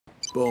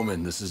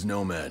Bowman, this is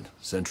Nomad.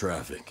 Send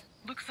traffic.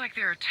 Looks like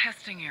there are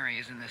testing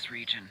areas in this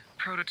region.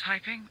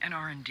 Prototyping and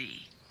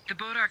R&D. The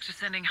Bodarks are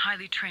sending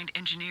highly trained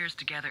engineers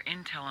to gather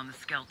intel on the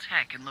Skell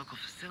tech in local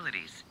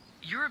facilities.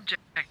 Your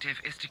objective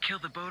is to kill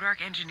the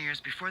Bodark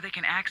engineers before they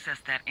can access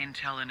that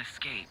intel and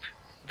escape.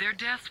 Their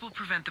deaths will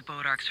prevent the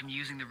Bodarks from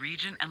using the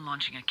region and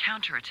launching a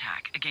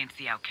counterattack against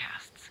the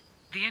outcasts.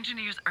 The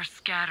engineers are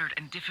scattered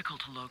and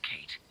difficult to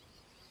locate,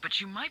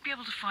 but you might be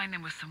able to find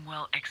them with some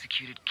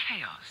well-executed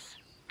chaos.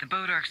 The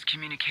Bodarks'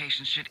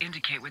 communications should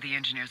indicate where the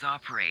engineers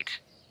operate.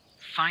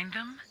 Find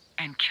them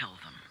and kill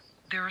them.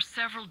 There are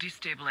several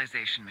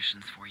destabilization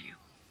missions for you.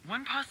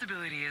 One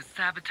possibility is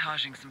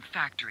sabotaging some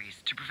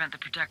factories to prevent the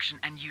production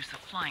and use of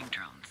flying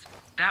drones.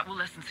 That will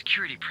lessen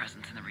security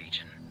presence in the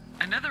region.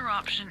 Another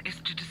option is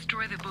to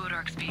destroy the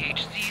Bodarks'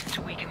 VHCs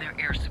to weaken their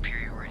air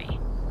superiority.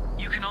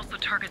 You can also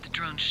target the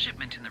drone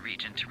shipment in the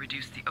region to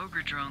reduce the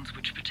Ogre drones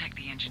which protect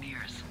the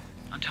engineers.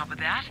 On top of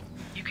that,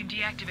 you can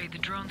deactivate the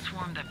drone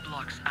swarm that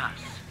blocks us,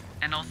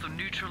 and also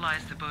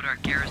neutralize the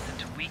Bodark garrison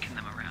to weaken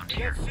them around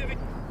here.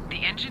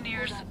 The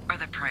engineers are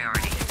the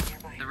priority.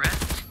 The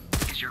rest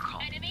is your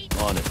call. Enemy.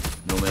 On it.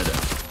 Nomad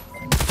out.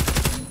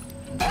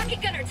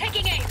 Rocket gunner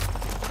taking aim.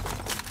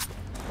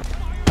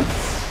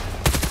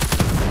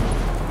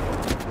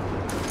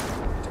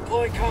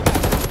 Deploying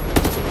combat.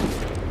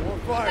 More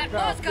fire. That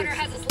boss gunner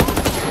has us locked.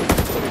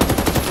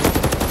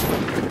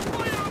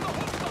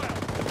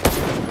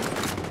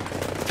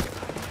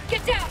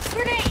 Get down!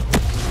 Grenade!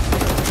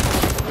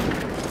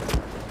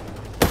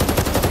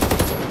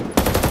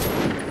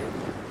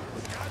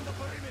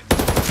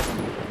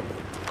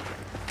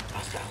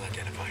 Hostile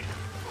identified.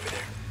 Over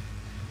there.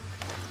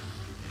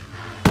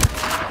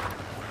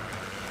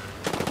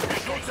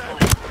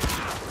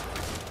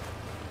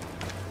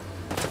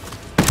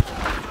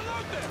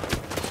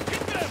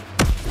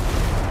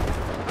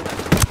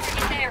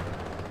 In there!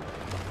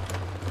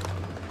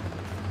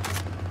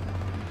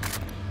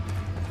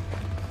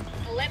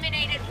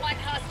 Eliminated one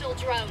hostile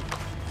drone.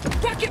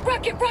 Rocket,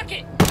 rocket,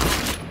 rocket!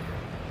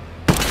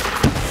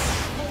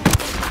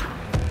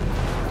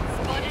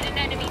 Spotted an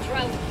enemy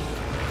drone.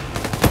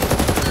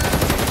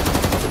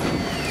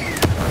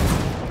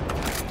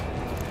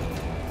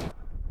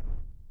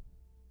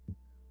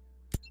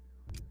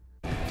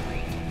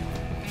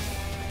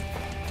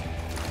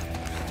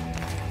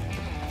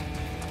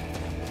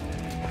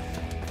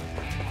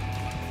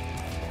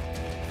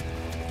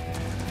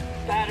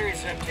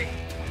 Battery's empty.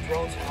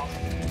 Drones out.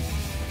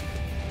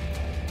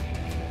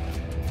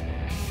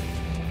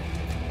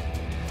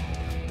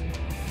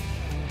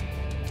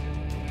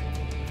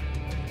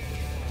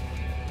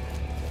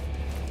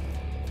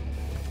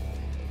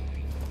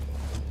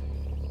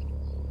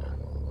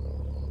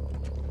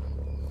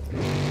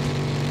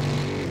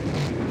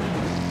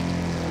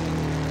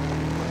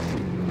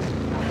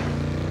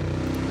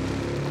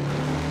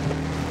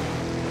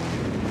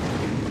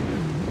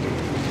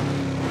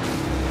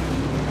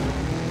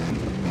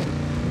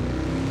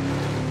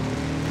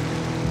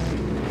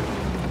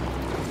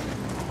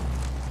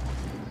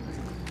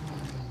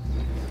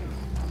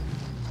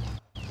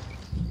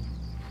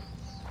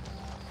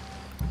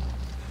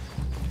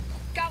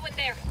 Got one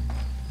there.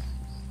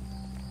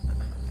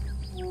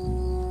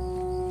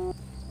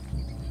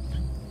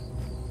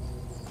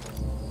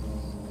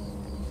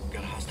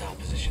 Got a hostile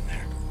position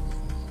there.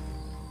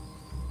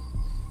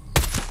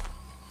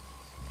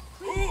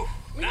 Ooh,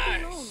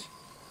 nice.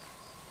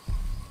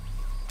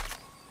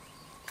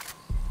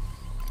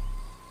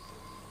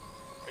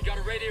 We got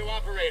a radio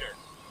operator.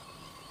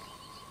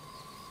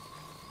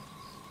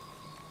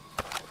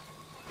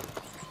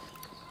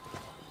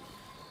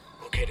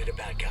 Located a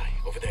bad guy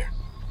over there.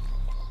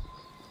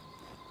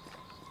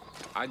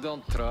 I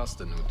don't trust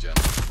the new gen.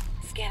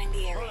 Scanning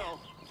the area.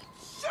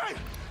 Shit!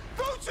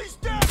 Gucci's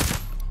dead!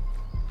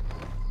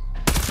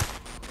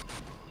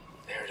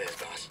 There it is,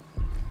 boss.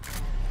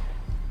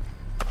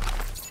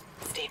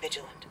 Stay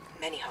vigilant.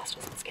 Many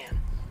hostiles in scan.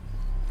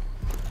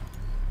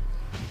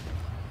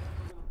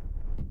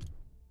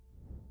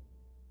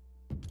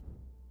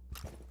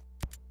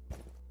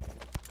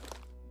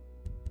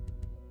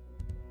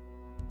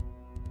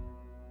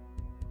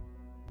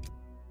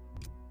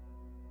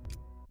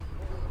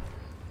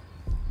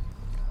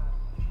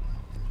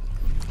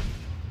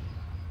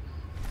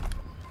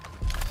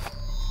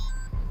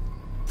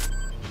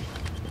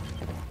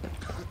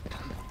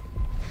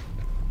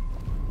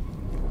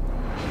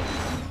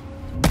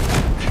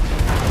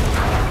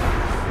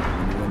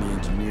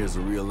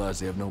 Will realize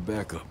they have no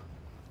backup.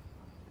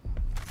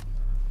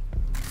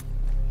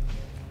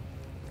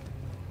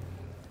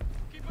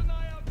 Keep an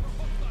eye out for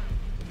hostiles.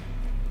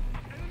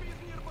 Enemies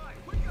nearby.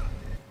 Quick up.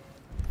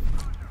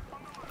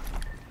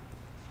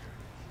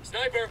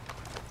 Sniper!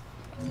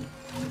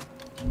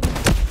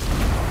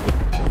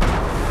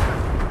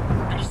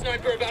 Got a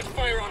sniper about to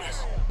fire on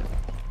us.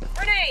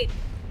 Grenade!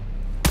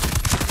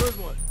 Good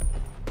one.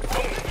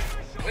 Boom!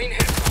 Clean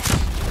hit, boss.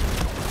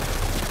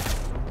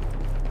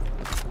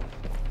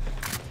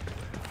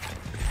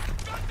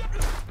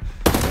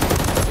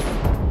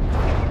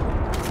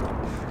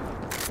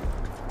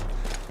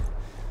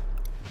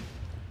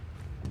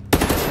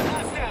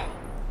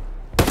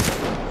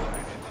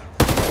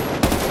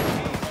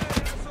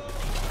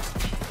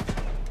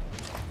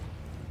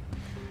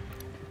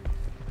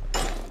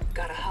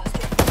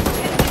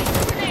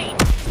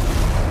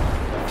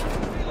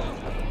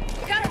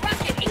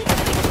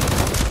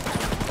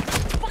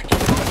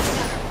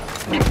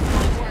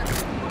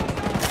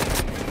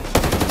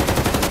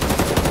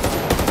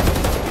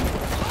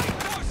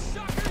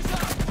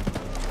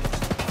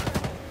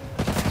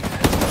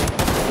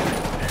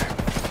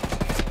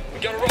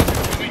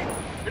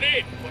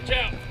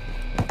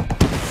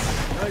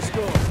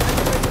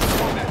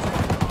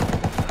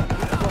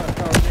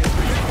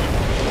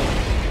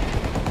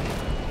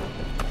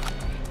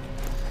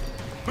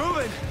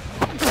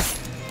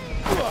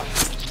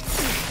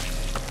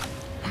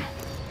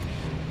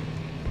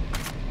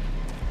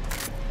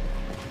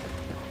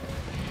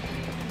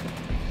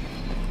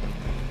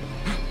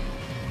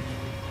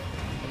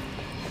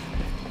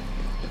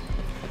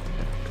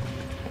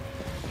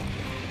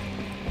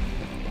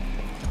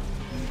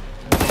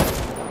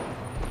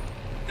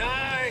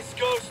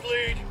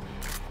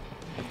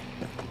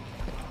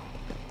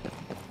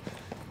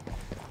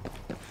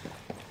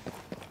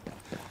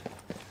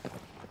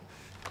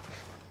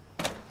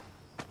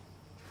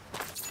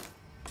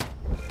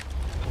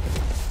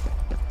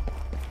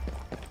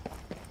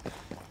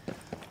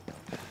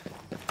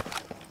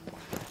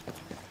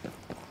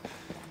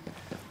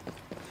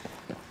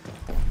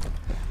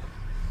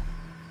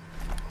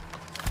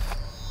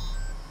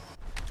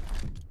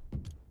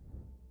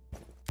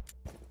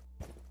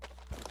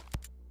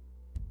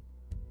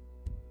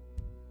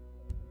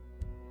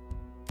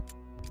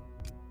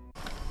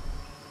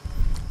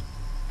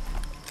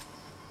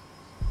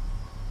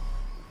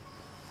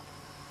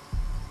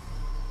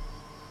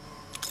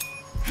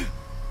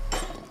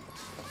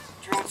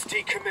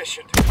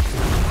 decommissioned.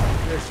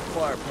 Extra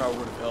firepower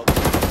would have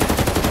helped.